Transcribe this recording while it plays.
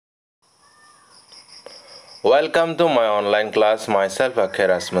Welcome to my online class. Myself Akhya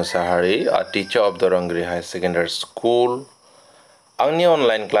Muchahary, a teacher of the Rangri High Secondary School. Angni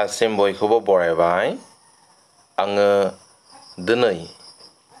online class sim boyखौबो बरायबाय आङो दिनै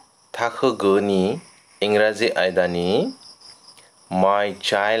थाखो 9 नि इंराजि आयदानि My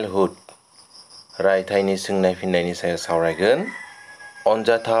Childhood रायथाइनि सोंनाय फिननायनि सायाव सावरायगोन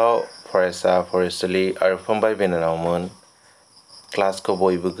अनजाथाव फरायसा फरायसुलि आरो फंबाय बिनानावमोन क्लासखौ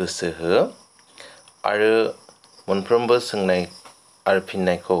बयबो गोसो हो आरो मोनफ्रोमबो सोंनाय आरो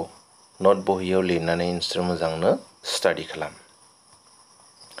फिननायखौ नोट बहियाव लिरनानै नोंसोर मोजांनो स्टाडि खालाम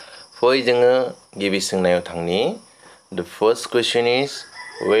फै जोङो गिबि सोंनायाव थांनि The first question is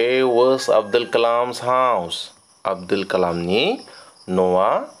Where was Abdul Kalam's house? Abdul Kalamनि न'आ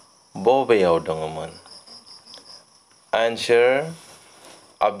बबेयाव दङमोन? Answer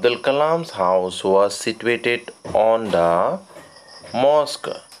Abdul Kalam's house was situated on the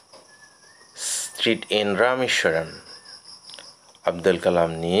Mosque Street in Rameshwaram. Abdul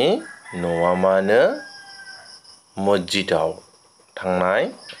Kalamनि न'आ मानो मस्जिदाव थांनाय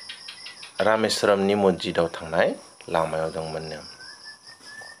रामेश्वरमनि मस्जिदाव थांनाय लामायाव दंमोन.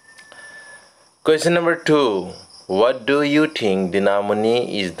 Question number 2. What do you think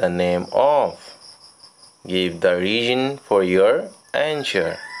Dinamoni is the name of? Give the reason for your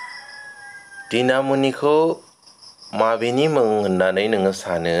answer. Dinamoniखौ माबेनि मुं होननानै नोङो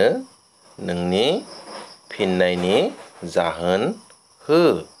सानो नोंनि फिननायनि जाहोन हो.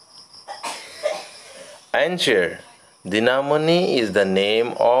 Answer. Dinamoni is the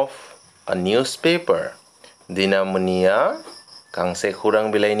name of a newspaper. Dinamoniया गांसे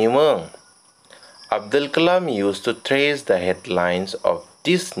खौरां बिलाइनि मुं. Abdul Kalam used to trace the headlines of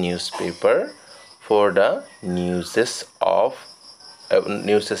this newspaper for the newses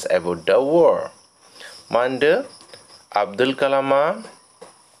about the war. मानदो Abdul Kalama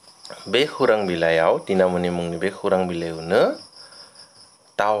बे खौरां बिलाइयाव दिनामनि मुंनि बे खौरां बिलाइयावनो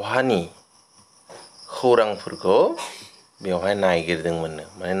दावहानि खौरांफोरखौ बेवहाय नायगिरदोंमोन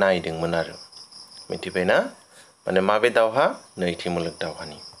माने नायदोंमोन आरो मिथिबायना माने माबे दावहा नैथि मुलुग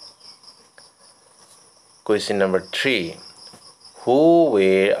दावहानि. Question number 3. Who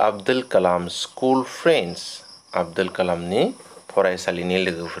were Abdul Kalam's school friends? Abdul Kalamनि फरायसालिनि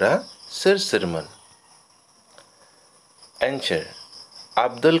लोगोफोरा सोर सोरमोन? Answer.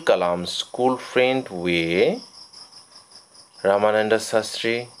 Abdul Kalam's school friends were Ramananda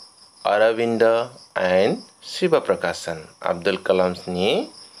Sastry, Aravinda and Shiva Prakashan. Abdul Kalamनि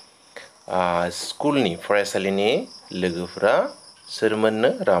स्कुलनि फरायसालिनि लोगोफोरा सोरमोननो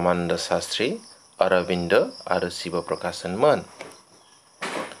रामानन्द शास्त्री अरविन्द आरो Shiva प्रकाशनमोन.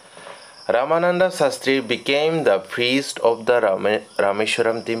 Ramananda Sastry became the priest of the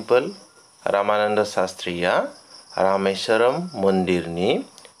Rameshwaram temple. Ramananda Shastriya Rameshwaram मन्दिरनि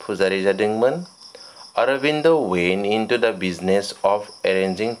पुजारी जादोंमोन. Aravinda went into the business of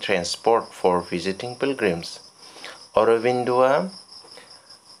arranging transport for visiting pilgrims. Aravindoआ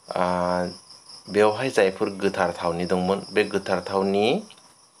बेवहाय जायफोर गोथार थावनि दंमोन बे गोथार थावनि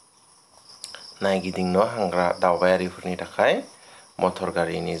नायगिदिंनो हांग्रा दावबायारिफोरनि थाखाय मटर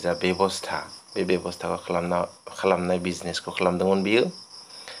गारिनि जा बेबस्था बे बेबस्थाखौ खालामनाय बिजनेसखौ खालामदोंमोन बियो.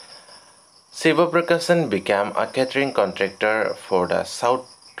 Shiva Prakashan became a catering contractor for the South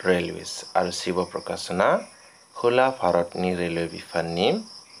Railways. आरो शिव प्रकाशना खोला भारतनि रेलवे बिफाननि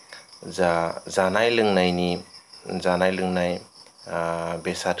जा जानाय लोंनाय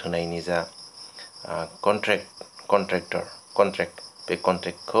बेसाद होनायनि जा कन्ट्रेक्ट बे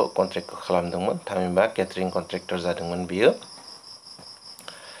कन्ट्रेक्टखौ खालामदोंमोन थामहिनबा केटारिं कन्ट्रेक्टर जादोंमोन बियो.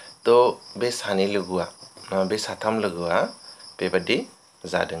 तो बे सानै लोगोआ बे साथाम लोगोआ बेबादि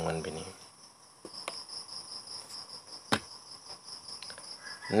जादोंमोन बिनि.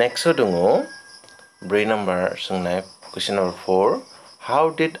 नेक्स्टआव दङ 3 नाम्बार सोंनाय question number 4. How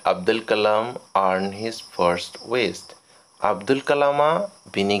did Abdul Kalam earn his first wage? Abdul Kalama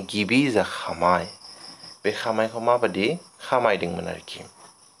बिनि गिबि जा खामाय बे खामायखौ माबादि खामायदोंमोन आरोखि.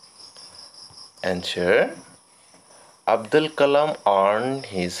 Answer. Abdul Kalam earned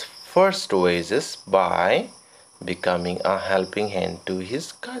his first wages by becoming a helping hand to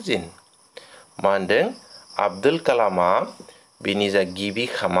his cousin. मानदों Abdul Kalama बिनि जा गिबि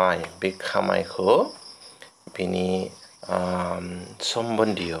खामाय बे खामायखौ बिनि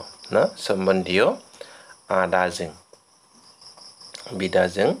सम्बन्धिय आदाजों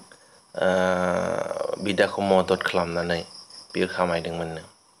बिदाखौ मदद खालामनानै बियो खामायदोंमोन.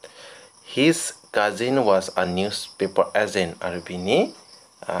 His cousin was a newspaper agent आरो बिनि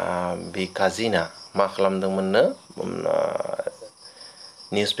बे काजिना मा खालामदोंमोननो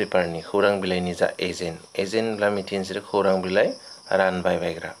निउसपेपारनि खौरां बिलाइनि जा एजेन्ट होनब्ला मिथिनोसै खौरां बिलाइ रानबाय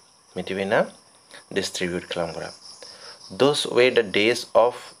बायग्रा मिथिबायना distribute खालामग्रा those were the days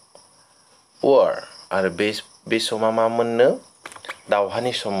of war आरो बे समा मा मोननो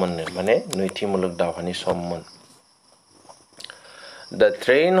दावहानि सम मोननो माने नैथि मुलुग दावहानि सममोन The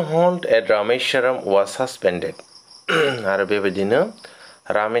train halt at Rameswaram was suspended आरो बेबायदिनो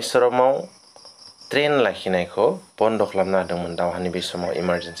रामेश्वरमाव ट्रेन लाखिनायखौ बन्द खालामना होदोंमोन दावहानि बे समाव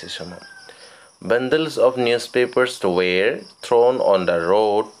इमारजेन्सि समाव Bundles of newspapers were thrown on the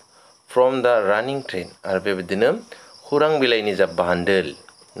road from the running train आरो बेबायदिनो खौरां बिलाइनि जा बान्डोल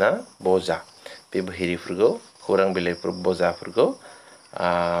ना बजा बे बोहिरिफोरखौ खौरां बिलाइफोर बजाफोरखौ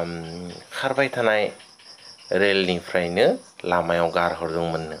खारबाय थानाय रेलनिफ्रायनो लामायाव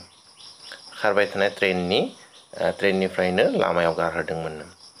गारहरदोंमोननो खारबाय थानाय ट्रेननिफ्रायनो लामायाव गारहरदोंमोननो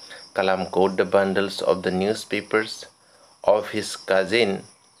Kalam caught the bundles of the newspapers of his cousin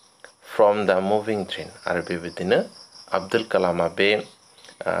from the moving train आरो बेबायदिनो आब्दुल कालामा बे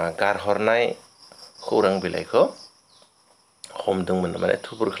गारहरनाय खौरां बिलाइखौ हमदोंमोन माने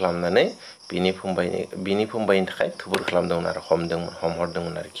थुबुर खालामनानै बिनि फंबायनि थाखाय थुबुर खालामदोंमोन आरो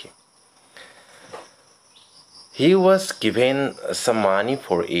हमहरदोंमोन आरोखि He was given some money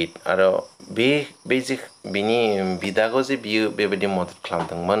for it आरो बिनि बिदाखौ जे बियो बेबायदि मदद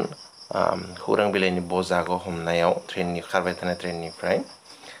खालामदोंमोन खौरां बिलाइनि बजाखौ हमनायाव खारबाय थानाय ट्रेननिफ्राय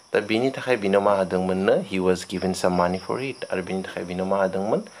दा बिनि थाखाय बिनो मा होदोंमोननो He was given some money for it आरो बिनि थाखाय बिनो मा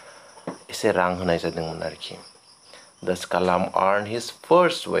होदोंमोन एसे रां होनाय जादोंमोन आरोखि Thus Kalam earned his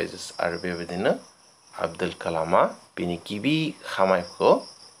first wages आरो बेबायदिनो आब्दुल कालामा बिनि गिबि खामायखौ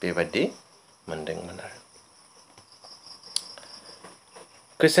बेबायदि मोनदोंमोन आरो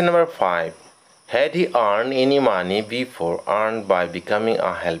Question number 5 Had he earned any money before earned by becoming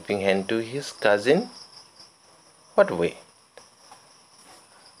a helping hand to his cousin? What way?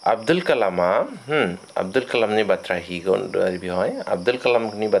 Abdul Kalamनि बाथ्रा हिगौ बेवहाय Abdul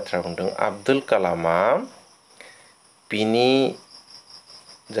Kalamनि बाथ्रा बुंदों Abdul Kalama बिनि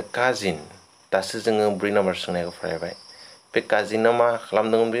जा काजिन दासो जोङो 3 नाम्बार सोंनायखौ फरायबाय बे काजिनाव मा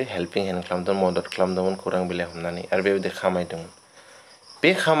खालामदोंमोन बे हेल्पिं हेन्ड खालामदोंमोन मदद खालामदोंमोन खौरां बिलाइ हमनानै आरो बेबायदि खामायदोंमोन बे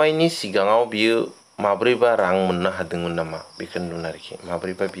खामायनि सिगाङाव बियो माब्रैबा रां मोननो हादोंमोन नामा बेखौ नुन आरोखि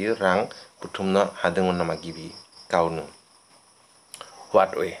माब्रैबा बियो रां बुथुमनो हादोंमोन नामा गिबि गावनो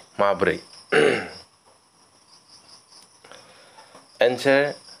What way? माब्रै Answer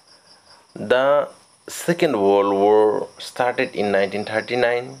The Second World War started in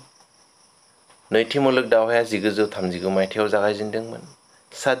 1939 नैथि मुलुग दावहाया 1939 मायथाइयाव जागायजेनदोंमोन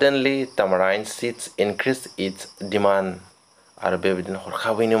Suddenly tamarind seeds increased its demand आरो बेबायदिनो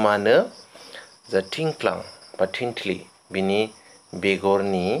हरखाबैनो मा होनो जा थिंख्लां बा थिंथ्लि बिनि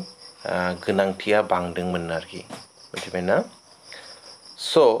बेगरनि गोनांथिया बांदोंमोन आरोखि मिथिबायना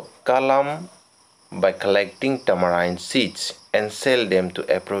So Kalam by collecting tamarind seeds and sell them to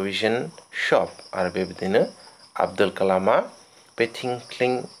a provision shop आरो बेबायदिनो आब्दुल कालामा बे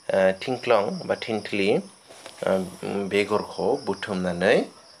थिंख्लां बा थिंथ्लि बेगरखौ बुथुमनानै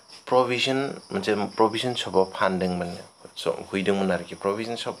मोनसे प्रभिजन शपआव फानदोंमोन हैदोंमोन आरोखि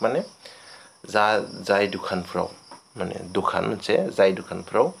प्रभिजन शप माने जाय दुखानफ्राव माने दुखान मोनसे जाय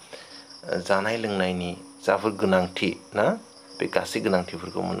दुखानफ्राव जानाय लोंनायनि जाफोर गोनांथि ना बे गासै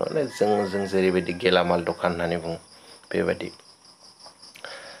गोनांथिफोरखौ मोनो जों जेरैबायदि गेलामाल दखान होननानै बुङो बेबायदि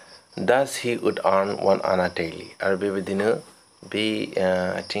Thus he would earn 1 anna daily आरो बेबायदिनो बे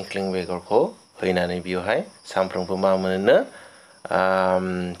थिंख्लिं बेगरखौ हैनानै बियोहाय सानफ्रोमबो मा मोनो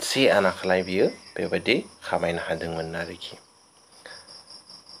 3 आना खालाय बियो बेबायदि खामायनो हादोंमोन आरोखि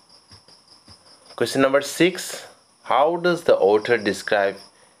Question number 6 How does the author describe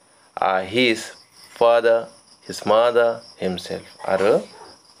his father his mother himself आरो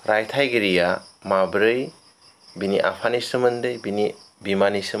रायथाइगिरिया माब्रै बिनि आफानि सोमोन्दै बिनि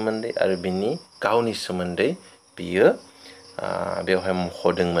बिमानि सोमोन्दै आरो बिनि गावनि सोमोन्दै बियो बेवहाय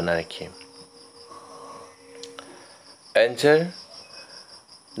मख'दोंमोन आरोखि Answer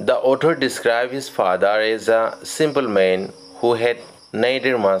The author described his father as a simple man who had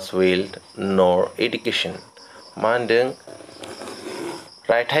neither much wealth nor education मा होनदों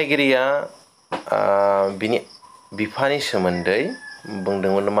रायथाइगिरिया बिनि बिफानि सोमोन्दै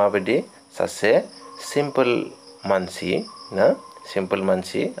बुंदोंमोन माबायदि सासे सिम्पल मानसि ना सिम्पल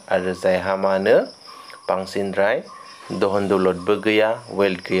मानसि आरो जायहा मा होनो बांसिनद्राय दहन दौलतबो गैया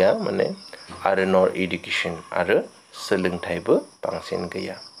वेल्थ गैया माने आरो नर एडुकेशन आरो सोलोंथाइबो बांसिन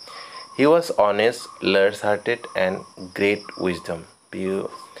गैया He was honest, large-hearted and great wisdom बियो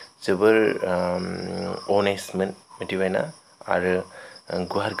जोबोर honestमोन मिथिबायना आरो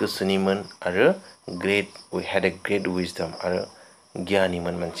गुवार गोसोनिमोन आरो we had a great wisdom आरो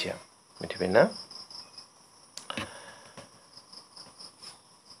गियानिमोन मानसिया मिथिबायना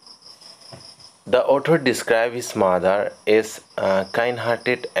The author described his mother as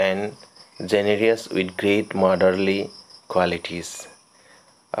kind-hearted and generous with great motherly qualities.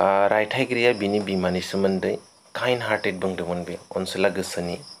 रायथाइगिरिया बिनि बिमानि सोमोन्दै kind-hearted बुंदोंमोन बे अनसुला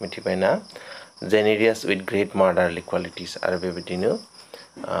गोसोनि मिथिबायना generous with great motherly qualities आरो बेबायदिनो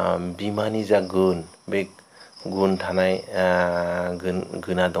बिमानि जा गुन बे गुन थानाय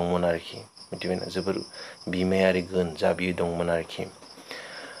गुना दंमोन आरोखि मिथिबायना जोबोर बिमायारि गुन जा बियो दंमोन आरोखि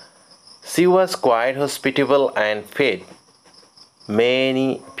She was quite hospitable and fed many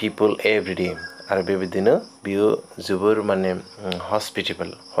people every day आरो बेबायदिनो बियो जोबोर माने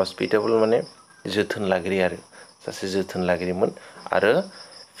hospitable माने जोथोन लाग्रि आरो सासे जोथोन लाग्रिमोन आरो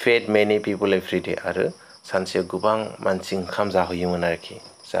fed many people every day आरो सानसेयाव गोबां मानसि ओंखाम जाहोयोमोन आरोखि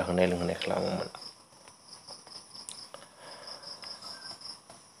जाहोनाय लोंहोनाय खालामोमोन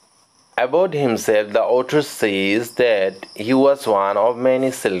About himself, the author says that he was one of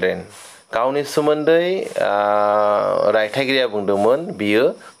many children. गावनि सोमोन्दै रायथाइगिरिया बुंदोंमोन बियो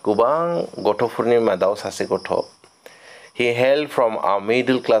गोबां गथ'फोरनि मादाव सासे गथ' He hailed from a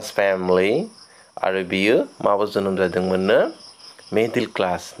middle class family आरो बियो माबा जोनोम जादोंमोननो middle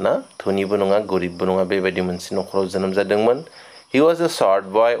class ना धनिबो नङा गरिबबो नङा बेबायदि मोनसे नखराव जोनोम जादोंमोन He was a short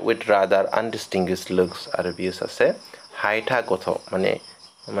boy with rather undistinguished looks आरो बियो सासे हाइथा गथ' माने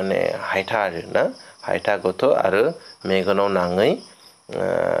हाइथा आरो ना हाइथा गथ' आरो मेगनाव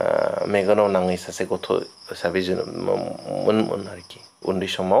नाङै सासे गथ' हिसाबै जोनोम आरोखि उन्दै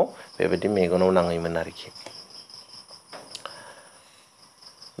समाव बेबायदि मेगनाव नाङैमोन आरोखि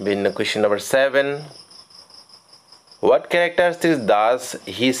बेनो question number 7 What characteristics does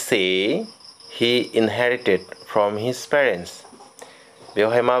he say he inherited from his parents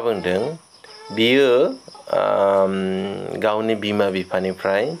बेवहाय मा बुंदों बियो गावनि बिमा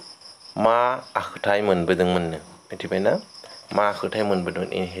बिफानिफ्राय मा आखुथाय मोनबोदोंमोननो मिथिबायना मा आखुथाय मोनबोदों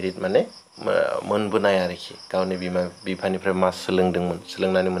इनहेरिट माने मोनबोनाय आरोखि गावनि बिमा बिफानिफ्राय मा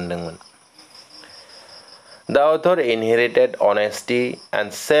सोलोंनानै मोनदोंमोन The author inherited honesty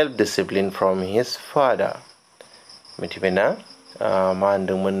and self-discipline from his father मिथिबायना मा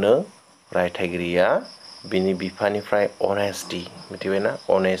होनदोंमोननो रायथाइगिरिया बिनि बिफानिफ्राय honesty मिथिबायना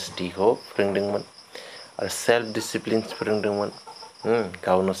honestyखौ फोरोंदोंमोन आरो self-discipline फोरोंदोंमोन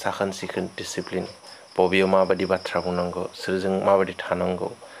गावनो साखोन सिखोन discipline बबेयाव माबायदि बाथ्रा बुंनांगौ सोरजों माबायदि थानांगौ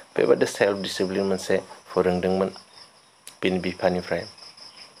बेबायदि self-discipline मोनसे फोरोंदोंमोन बिनि बिफानिफ्राय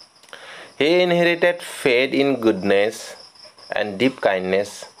He inherited faith in goodness and deep kindness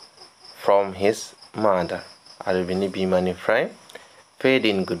from his mother आरो बिनि बिमानिफ्राय faith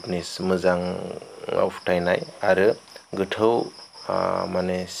in goodness मोजाङाव फोथायनाय आरो गोथौ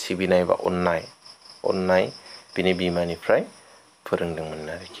माने सिबिनाय बा अननाय बिनि बिमानिफ्राय फोरोंदोंमोन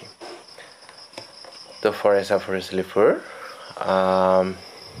आरोखि थ' फरायसाफोर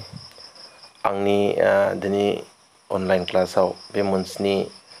आंनि दिनै अनलाइन क्लासाव बे मोनस्नि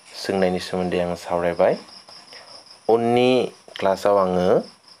सोंनायनि सोमोन्दै आं सावरायबाय उननि क्लासाव आङो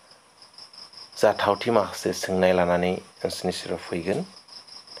जाथावथि माखासे सोंनाय लानानै नोंसोरनि सेराव फैगोन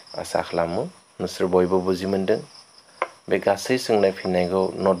आसा खालामो नोंसोर बयबो बुजि मोनदों बे गासै सोंनाय फिननायखौ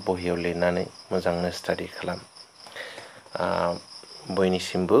नोट बहियाव लिरनानै मोजाङै स्टाडि खालाम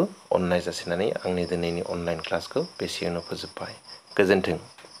बयनिसिमबो अननाय जासिनानै आंनि दिनैनि अनलाइन क्लासखौ बेसेयावनो फोजोबबाय गोजोन्थों